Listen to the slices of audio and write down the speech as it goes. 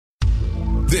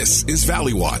This is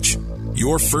Valley Watch,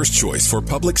 your first choice for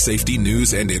public safety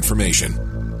news and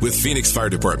information. With Phoenix Fire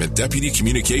Department Deputy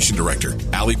Communication Director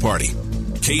Ali Pardi,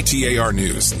 KTAR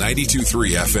News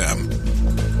 92.3 FM.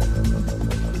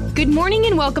 Good morning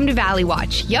and welcome to Valley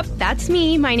Watch. Yep, that's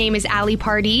me. My name is Ali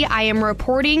Pardi. I am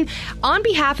reporting on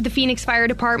behalf of the Phoenix Fire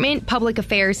Department Public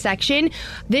Affairs Section.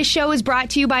 This show is brought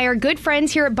to you by our good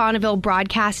friends here at Bonneville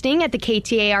Broadcasting at the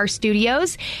KTAR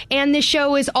studios. And this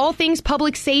show is all things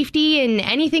public safety and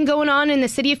anything going on in the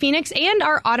city of Phoenix and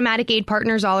our automatic aid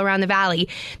partners all around the valley.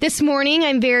 This morning,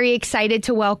 I'm very excited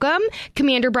to welcome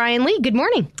Commander Brian Lee. Good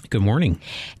morning. Good morning.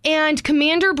 And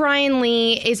Commander Brian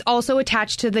Lee is also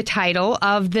attached to the title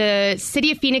of the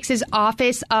City of Phoenix's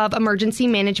Office of Emergency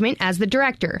Management as the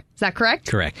director. Is that correct?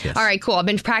 Correct, yes. All right, cool. I've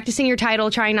been practicing your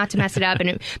title, trying not to mess it up, and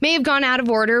it may have gone out of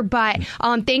order, but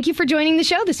thank you for joining the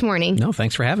show this morning. No,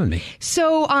 thanks for having me.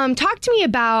 So talk to me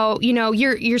about,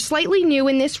 you're slightly new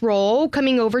in this role,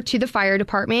 coming over to the fire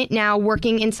department, now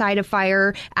working inside of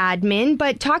fire admin,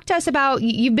 but talk to us about,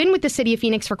 you've been with the City of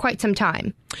Phoenix for quite some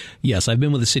time. Yes, I've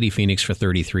been with the City of Phoenix for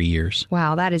 33 years.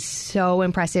 Wow, that is so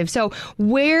impressive. So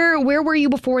where were you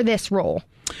before this role?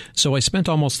 So I spent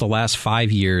almost the last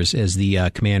 5 years as the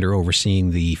commander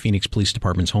overseeing the Phoenix Police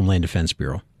Department's Homeland Defense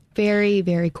Bureau. Very,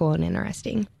 very cool and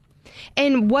interesting.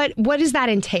 And what does that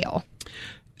entail?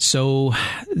 So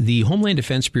the Homeland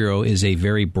Defense Bureau is a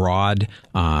very broad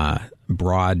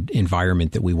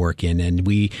environment that we work in, and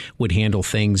we would handle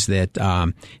things that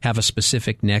have a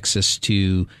specific nexus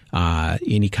to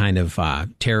any kind of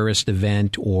terrorist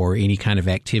event or any kind of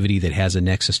activity that has a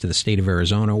nexus to the state of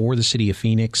Arizona or the city of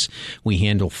Phoenix. We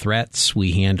handle threats.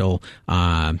 We handle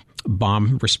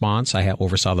bomb response. I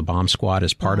oversaw the bomb squad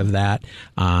as part of that.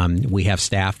 We have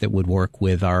staff that would work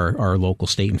with our local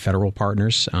state and federal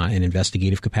partners in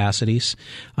investigative capacities.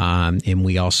 And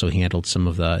we also handled some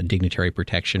of the dignitary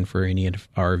protection for any of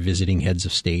our visiting heads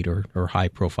of state or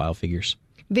high-profile figures.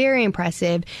 Very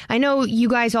impressive. I know you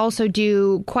guys also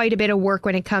do quite a bit of work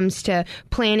when it comes to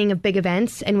planning of big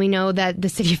events, and we know that the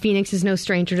City of Phoenix is no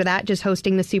stranger to that, just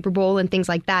hosting the Super Bowl and things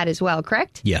like that as well,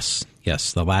 correct? Yes.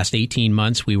 The last 18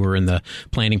 months, we were in the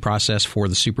planning process for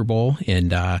the Super Bowl,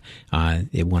 and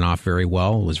it went off very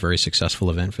well. It was a very successful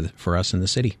event for us in the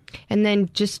city. And then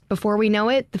just before we know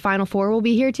it, the Final Four will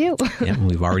be here too. Yeah,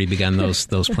 we've already begun those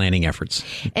planning efforts.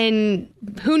 And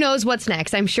who knows what's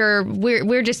next? I'm sure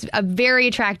we're just a very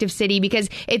attractive city because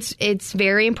it's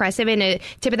very impressive, and a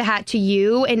tip of the hat to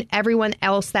you and everyone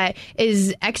else that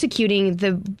is executing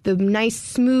the nice,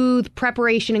 smooth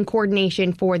preparation and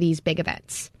coordination for these big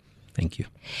events. Thank you.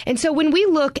 And so when we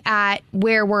look at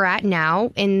where we're at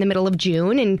now in the middle of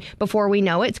June, and before we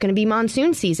know it, it's going to be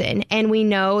monsoon season. And we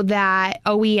know that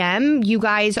OEM, you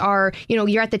guys are,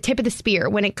 you're at the tip of the spear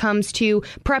when it comes to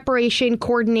preparation,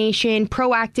 coordination,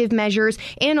 proactive measures,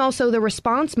 and also the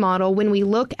response model when we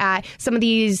look at some of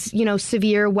these,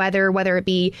 severe weather, whether it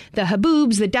be the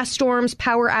haboobs, the dust storms,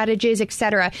 power outages,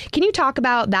 etc. Can you talk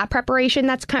about that preparation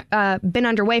that's been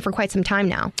underway for quite some time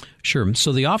now? Sure.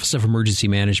 So the Office of Emergency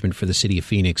Management for the City of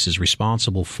Phoenix is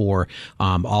responsible for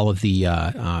all of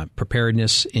the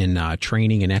preparedness and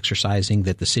training and exercising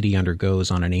that the city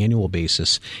undergoes on an annual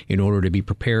basis in order to be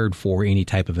prepared for any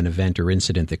type of an event or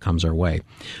incident that comes our way.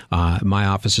 My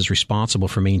office is responsible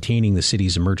for maintaining the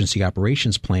city's emergency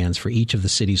operations plans for each of the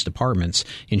city's departments,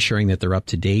 ensuring that they're up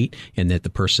to date and that the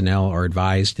personnel are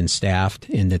advised and staffed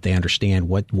and that they understand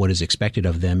what is expected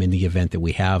of them in the event that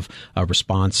we have a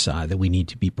response that we need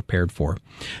to be prepared for.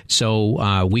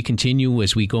 So we continue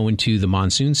as we go into the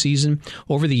monsoon season.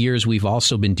 Over the years, we've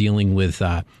also been dealing with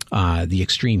the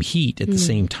extreme heat at the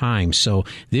same time. So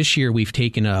this year, we've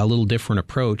taken a little different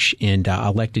approach and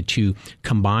elected to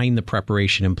combine the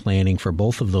preparation and planning for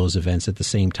both of those events at the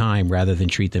same time rather than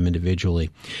treat them individually.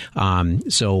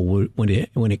 So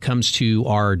when it comes to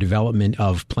our development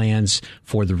of plans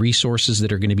for the resources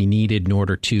that are going to be needed in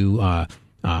order to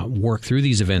work through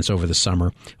these events over the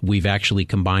summer, we've actually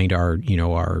combined our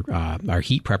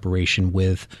heat preparation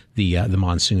with the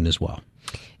monsoon as well.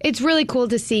 It's really cool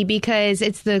to see because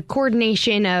it's the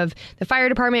coordination of the fire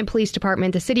department, police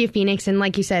department, the city of Phoenix, and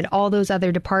like you said, all those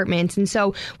other departments. And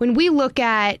so when we look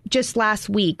at just last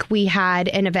week, we had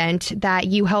an event that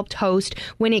you helped host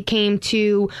when it came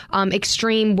to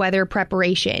extreme weather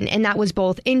preparation. And that was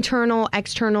both internal,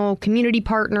 external, community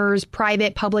partners,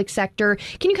 private, public sector.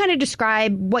 Can you kind of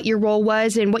describe what your role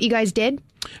was and what you guys did?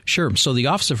 Sure. So the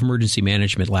Office of Emergency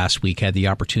Management last week had the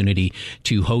opportunity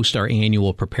to host our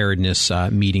annual preparedness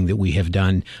meeting that we have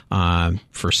done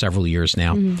for several years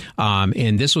now.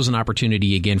 And this was an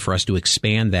opportunity, again, for us to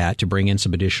expand that, to bring in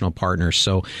some additional partners.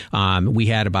 So we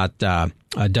had about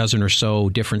a dozen or so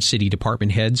different city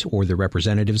department heads or the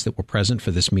representatives that were present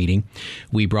for this meeting.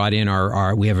 We brought in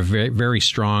we have a very, very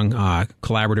strong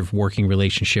collaborative working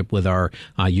relationship with our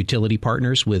utility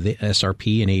partners with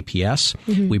SRP and APS.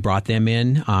 Mm-hmm. We brought them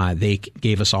in. They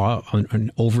gave us all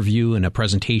an overview and a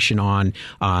presentation on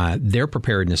their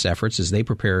preparedness efforts as they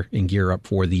prepare and gear up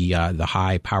for the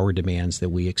high power demands that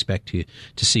we expect to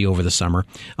see over the summer.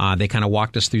 They kind of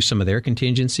walked us through some of their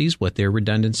contingencies, what their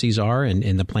redundancies are,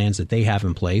 and the plans that they have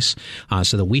in place,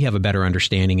 so that we have a better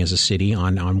understanding as a city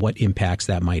on what impacts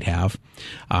that might have.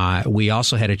 We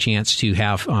also had a chance to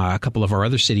have a couple of our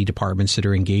other city departments that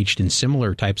are engaged in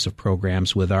similar types of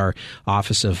programs with our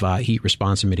Office of Heat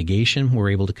Response and Mitigation. We're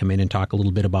able to come in and talk a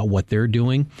little bit about what they're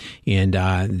doing. And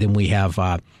then we have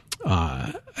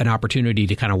an opportunity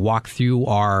to kind of walk through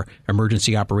our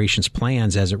emergency operations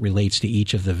plans as it relates to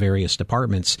each of the various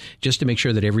departments, just to make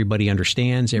sure that everybody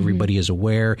understands, everybody is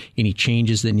aware, any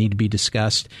changes that need to be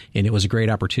discussed. And it was a great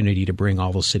opportunity to bring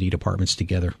all those city departments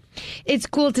together. It's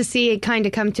cool to see it kind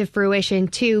of come to fruition,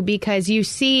 too, because you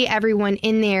see everyone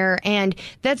in there, and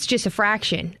that's just a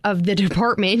fraction of the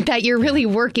department that you're really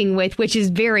working with, which is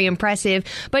very impressive.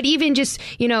 But even just,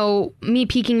 me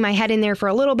peeking my head in there for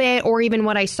a little bit, or even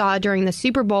what I saw during the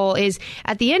Super Bowl, is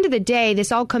at the end of the day,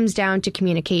 this all comes down to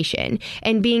communication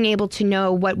and being able to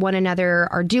know what one another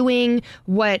are doing,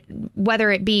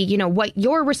 whether it be, what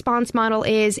your response model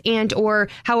is, and or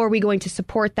how are we going to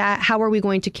support that? How are we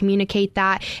going to communicate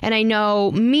that? And I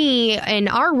know me and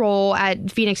our role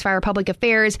at Phoenix Fire Public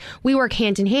Affairs, we work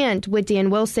hand in hand with Dan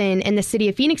Wilson and the City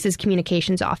of Phoenix's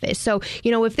communications office. So,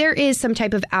 if there is some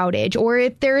type of outage or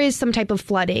if there is some type of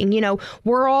flooding,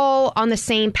 we're all on the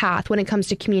same path when it comes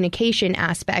to communication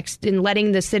aspects and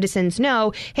letting the citizens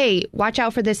know, hey, watch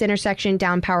out for this intersection,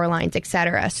 down power lines,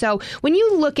 etc. So when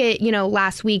you look at,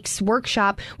 last week's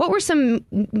workshop, what were some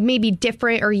maybe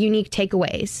different or unique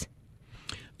takeaways?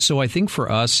 So I think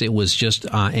for us, it was just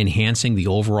enhancing the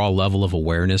overall level of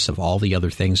awareness of all the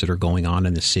other things that are going on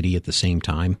in the city at the same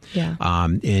time. Yeah.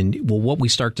 What we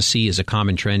start to see is a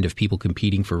common trend of people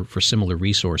competing for similar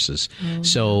resources. Oh.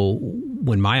 So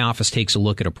when my office takes a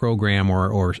look at a program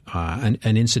or an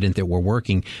incident that we're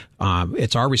working,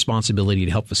 it's our responsibility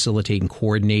to help facilitate and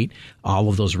coordinate all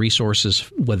of those resources,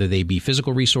 whether they be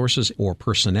physical resources or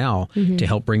personnel, to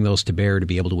help bring those to bear to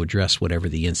be able to address whatever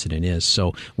the incident is.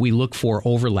 So we look for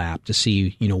overlap to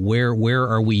see, where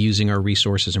are we using our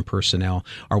resources and personnel?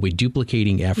 Are we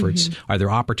duplicating efforts? Are there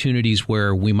opportunities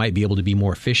where we might be able to be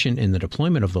more efficient in the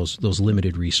deployment of those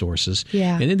limited resources?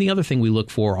 Yeah. And then the other thing we look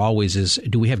for always is,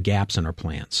 do we have gaps in our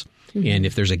plans? And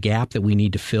if there's a gap that we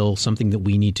need to fill, something that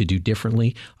we need to do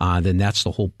differently, then that's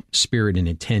the whole spirit and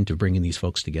intent of bringing these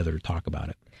folks together to talk about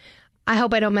it. I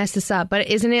hope I don't mess this up, but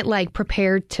isn't it like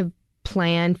prepared to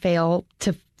plan, fail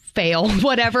to fail,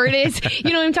 whatever it is?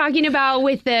 You know what I'm talking about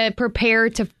with the prepare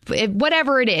to,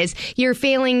 whatever it is, you're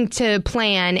failing to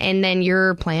plan and then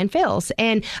your plan fails.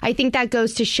 And I think that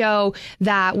goes to show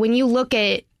that when you look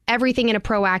at everything in a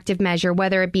proactive measure,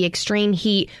 whether it be extreme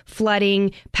heat,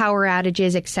 flooding, power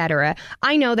outages, etc.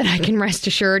 I know that I can rest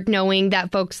assured knowing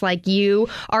that folks like you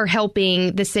are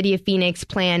helping the city of Phoenix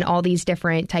plan all these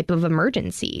different type of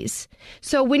emergencies.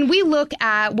 So when we look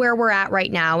at where we're at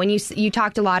right now, and you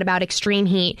talked a lot about extreme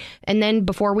heat, and then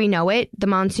before we know it, the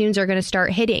monsoons are going to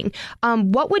start hitting.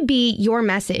 What would be your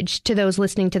message to those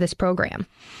listening to this program?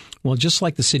 Well, just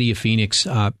like the city of Phoenix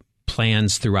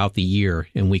plans throughout the year,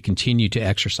 and we continue to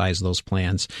exercise those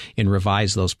plans and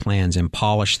revise those plans and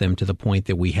polish them to the point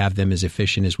that we have them as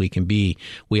efficient as we can be.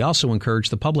 We also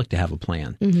encourage the public to have a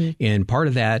plan. And part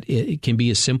of that, it can be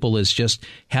as simple as just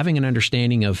having an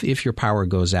understanding of, if your power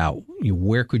goes out,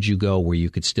 where could you go where you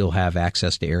could still have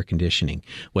access to air conditioning,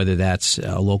 whether that's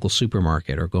a local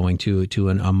supermarket or going to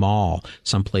a mall,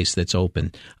 someplace that's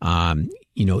open.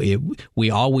 We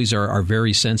always are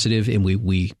very sensitive, and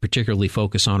we particularly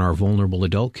focus on our vulnerable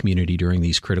adult community during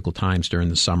these critical times during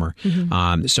the summer.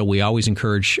 So we always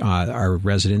encourage our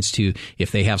residents to,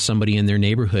 if they have somebody in their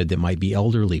neighborhood that might be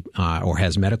elderly or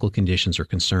has medical conditions or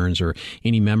concerns, or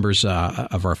any members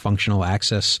of our functional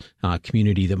access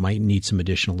community that might need some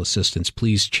additional assistance,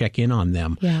 please check in on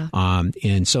them. Yeah.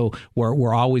 And so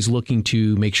we're always looking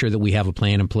to make sure that we have a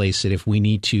plan in place that if we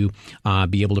need to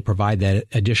be able to provide that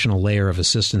additional layer of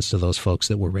assistance to those folks,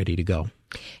 that we're ready to go.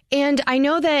 And I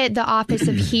know that the Office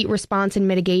of Heat Response and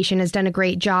Mitigation has done a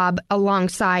great job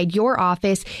alongside your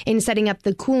office in setting up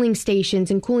the cooling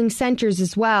stations and cooling centers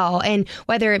as well. And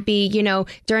whether it be,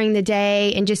 during the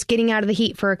day and just getting out of the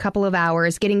heat for a couple of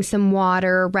hours, getting some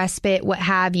water, respite, what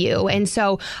have you. And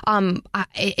so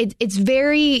it's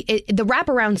the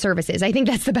wraparound services. I think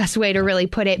that's the best way to really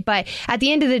put it. But at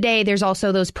the end of the day, there's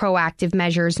also those proactive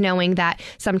measures, knowing that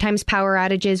sometimes power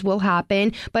outages will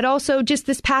happen. But also just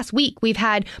this past week, we've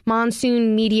had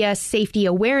Monsoon Media Safety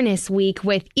Awareness Week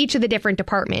with each of the different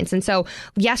departments. And so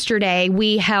yesterday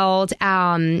we held,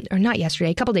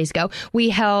 a couple days ago, we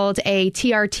held a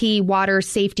TRT water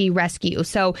safety rescue.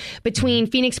 So between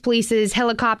Phoenix Police's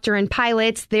helicopter and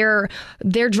pilots, they're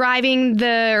driving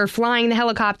or flying the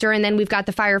helicopter, and then we've got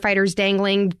the firefighters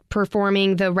dangling,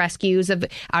 performing the rescues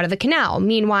out of the canal.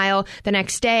 Meanwhile, the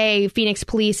next day, Phoenix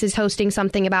Police is hosting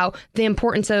something about the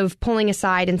importance of pulling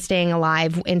aside and staying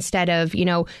alive instead of,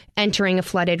 entering a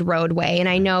flooded roadway. And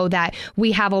I know that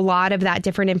we have a lot of that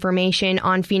different information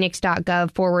on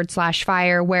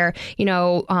phoenix.gov/fire, where,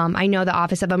 I know the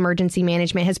Office of Emergency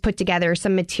Management has put together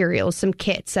some materials, some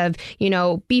kits of,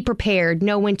 be prepared,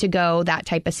 know when to go, that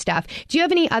type of stuff. Do you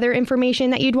have any other information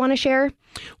that you'd want to share?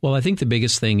 Well, I think the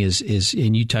biggest thing is,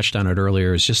 and you touched on it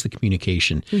earlier, is just the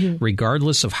communication. Mm-hmm.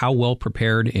 Regardless of how well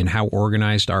prepared and how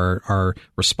organized our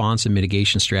response and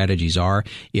mitigation strategies are,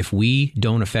 if we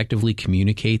don't effectively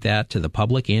communicate that to the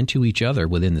public and to each other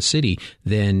within the city,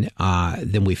 then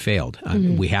we failed.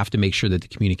 Mm-hmm. We have to make sure that the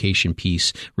communication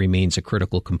piece remains a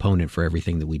critical component for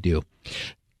everything that we do.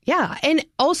 Yeah. And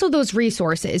also those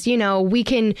resources,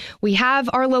 we have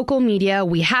our local media.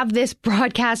 We have this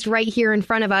broadcast right here in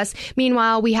front of us.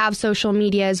 Meanwhile, we have social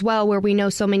media as well, where we know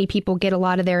so many people get a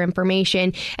lot of their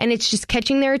information, and it's just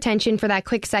catching their attention for that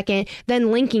quick second,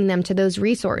 then linking them to those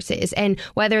resources. And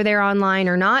whether they're online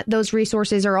or not, those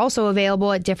resources are also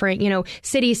available at different,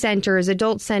 city centers,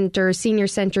 adult centers, senior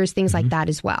centers, things like that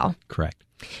as well. Correct.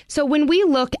 So when we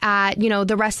look at,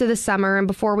 the rest of the summer, and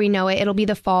before we know it, it'll be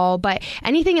the fall, but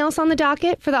anything else on the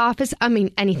docket for the office? I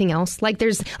mean, anything else? Like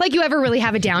you ever really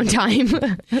have a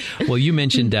downtime? Well, you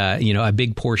mentioned, a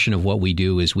big portion of what we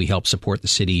do is we help support the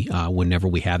city whenever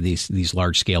we have these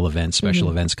large scale events, special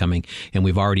mm-hmm. events coming. And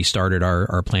we've already started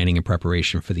our planning and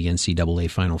preparation for the NCAA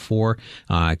Final Four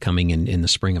coming in the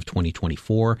spring of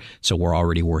 2024. So we're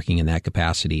already working in that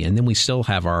capacity. And then we still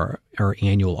have our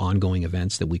annual ongoing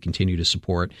events that we continue to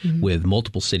support mm-hmm. with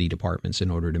multiple city departments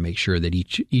in order to make sure that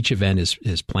each event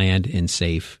is planned and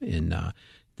safe, and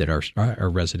that our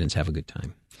residents have a good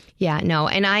time. Yeah, no,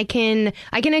 and I can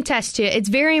attest to it's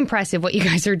very impressive what you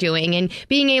guys are doing, and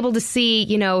being able to see,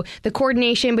 the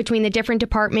coordination between the different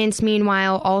departments.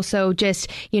 Meanwhile, also just,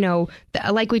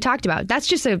 like we talked about, that's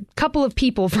just a couple of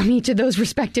people from each of those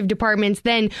respective departments,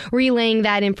 then relaying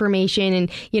that information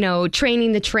and,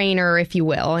 training the trainer, if you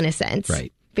will, in a sense.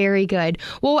 Right. Very good.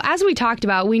 Well, as we talked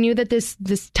about, we knew that this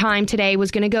time today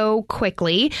was going to go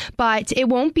quickly, but it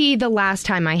won't be the last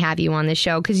time I have you on this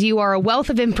show, because you are a wealth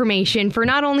of information for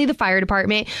not only the fire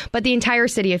department, but the entire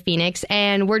city of Phoenix.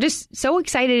 And we're just so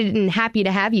excited and happy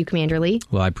to have you, Commander Lee.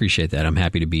 Well, I appreciate that. I'm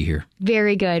happy to be here.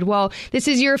 Very good. Well, this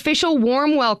is your official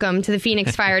warm welcome to the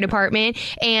Phoenix Fire Department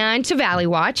and to Valley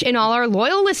Watch and all our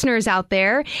loyal listeners out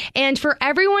there. And for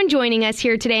everyone joining us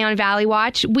here today on Valley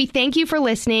Watch, we thank you for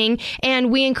listening, and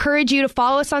we encourage you to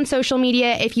follow us on social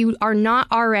media if you are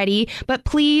not already. But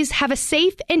please have a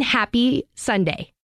safe and happy Sunday.